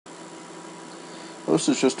Well, this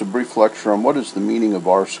is just a brief lecture on what is the meaning of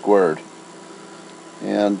r squared.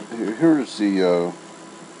 And here is the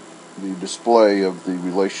display of the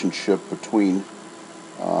relationship between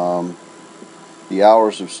the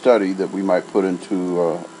hours of study that we might put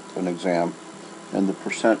into an exam and the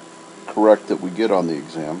percent correct that we get on the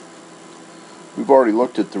exam. We've already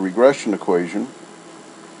looked at the regression equation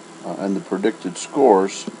and the predicted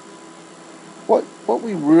scores. What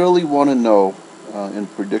we really want to know in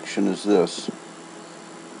prediction is this: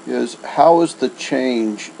 how is the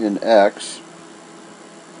change in x,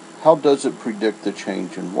 how does it predict the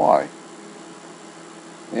change in y?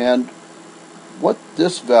 And what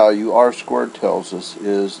this value, r squared, tells us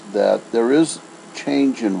is that there is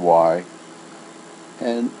change in y,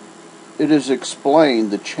 and it is explained,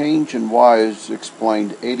 the change in y is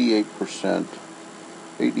explained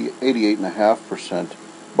 88.5%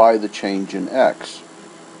 by the change in x.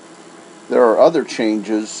 There are other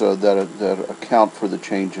changes that account for the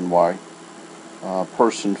change in y,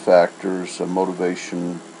 person factors,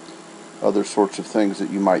 motivation, other sorts of things that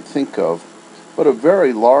you might think of, but a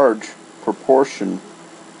very large proportion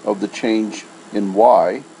of the change in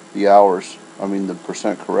y, the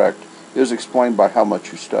percent correct, is explained by how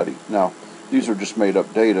much you study. Now, these are just made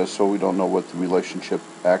up data, so we don't know what the relationship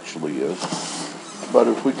actually is. But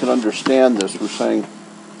if we can understand this, we're saying,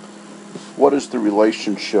 what is the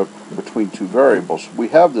relationship between two variables? We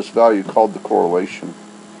have this value called the correlation,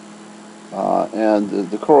 and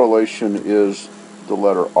the correlation is the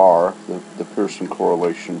letter r, the Pearson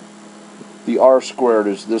correlation. The r squared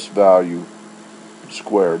is this value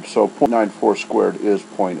squared, so 0.94 squared is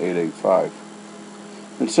 0.885.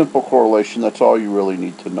 In simple correlation, that's all you really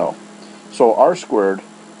need to know. So r squared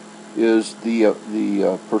is the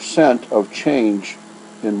percent of change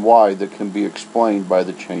in y that can be explained by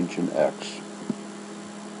the change in x.